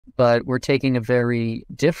but we're taking a very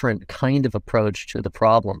different kind of approach to the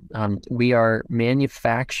problem. We are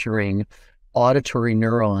manufacturing auditory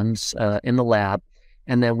neurons in the lab,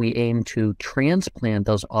 and then we aim to transplant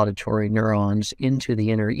those auditory neurons into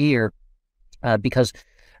the inner ear because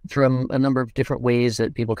from a number of different ways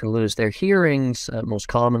that people can lose their hearings, most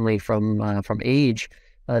commonly from age,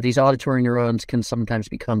 these auditory neurons can sometimes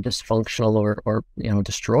become dysfunctional or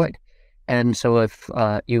destroyed. And so if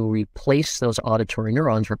you replace those auditory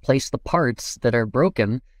neurons, replace the parts that are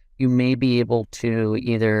broken, you may be able to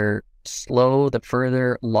either slow the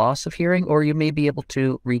further loss of hearing, or you may be able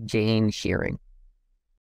to regain hearing.